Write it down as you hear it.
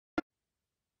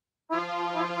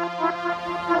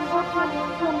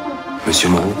Monsieur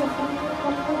Moreau?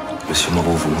 Monsieur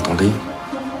Moreau, vous m'entendez?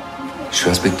 Je suis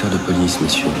inspecteur de police,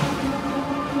 monsieur.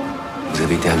 Vous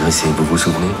avez été agressé, vous vous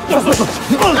souvenez?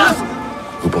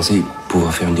 Vous pensez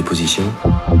pouvoir faire une déposition?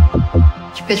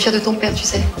 Tu peux être fier de ton père, tu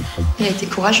sais. Il a été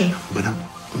courageux. Voilà.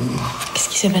 Qu'est-ce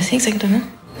qui s'est passé exactement?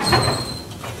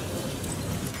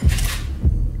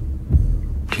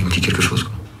 Tu me dis quelque chose,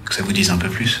 quoi? Que ça vous dise un peu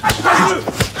plus.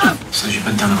 Ça, je vais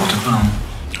pas te dire n'importe quoi, hein.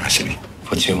 Ah, c'est lui.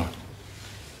 Faut être sûr.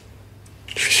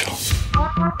 Je suis sûr.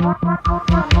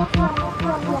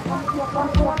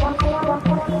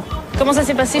 Comment ça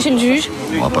s'est passé chez le juge?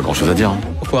 On a pas grand chose à dire. Hein.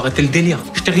 Faut arrêter le délire.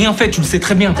 Je t'ai rien fait, tu le sais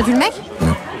très bien. T'as vu le mec?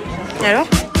 Non. Et alors?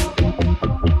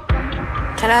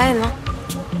 T'as la haine, hein?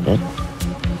 Hein?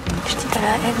 Je dis t'as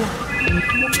la haine.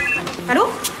 Allô?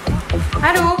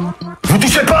 Allô? Vous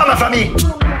touchez pas à ma famille!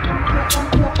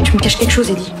 Tu me caches quelque chose,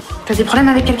 Eddie. T'as des problèmes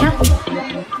avec quelqu'un?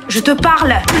 Je te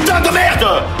parle! Putain de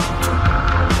merde!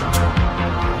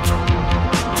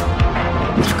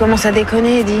 Tu commences à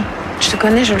déconner, Eddie. Je te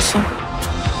connais, je le sens.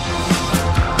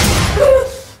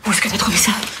 Où est-ce que t'as trouvé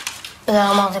ça? Dans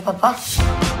l'armoire de papa.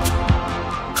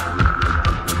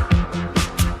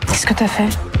 Qu'est-ce que t'as fait?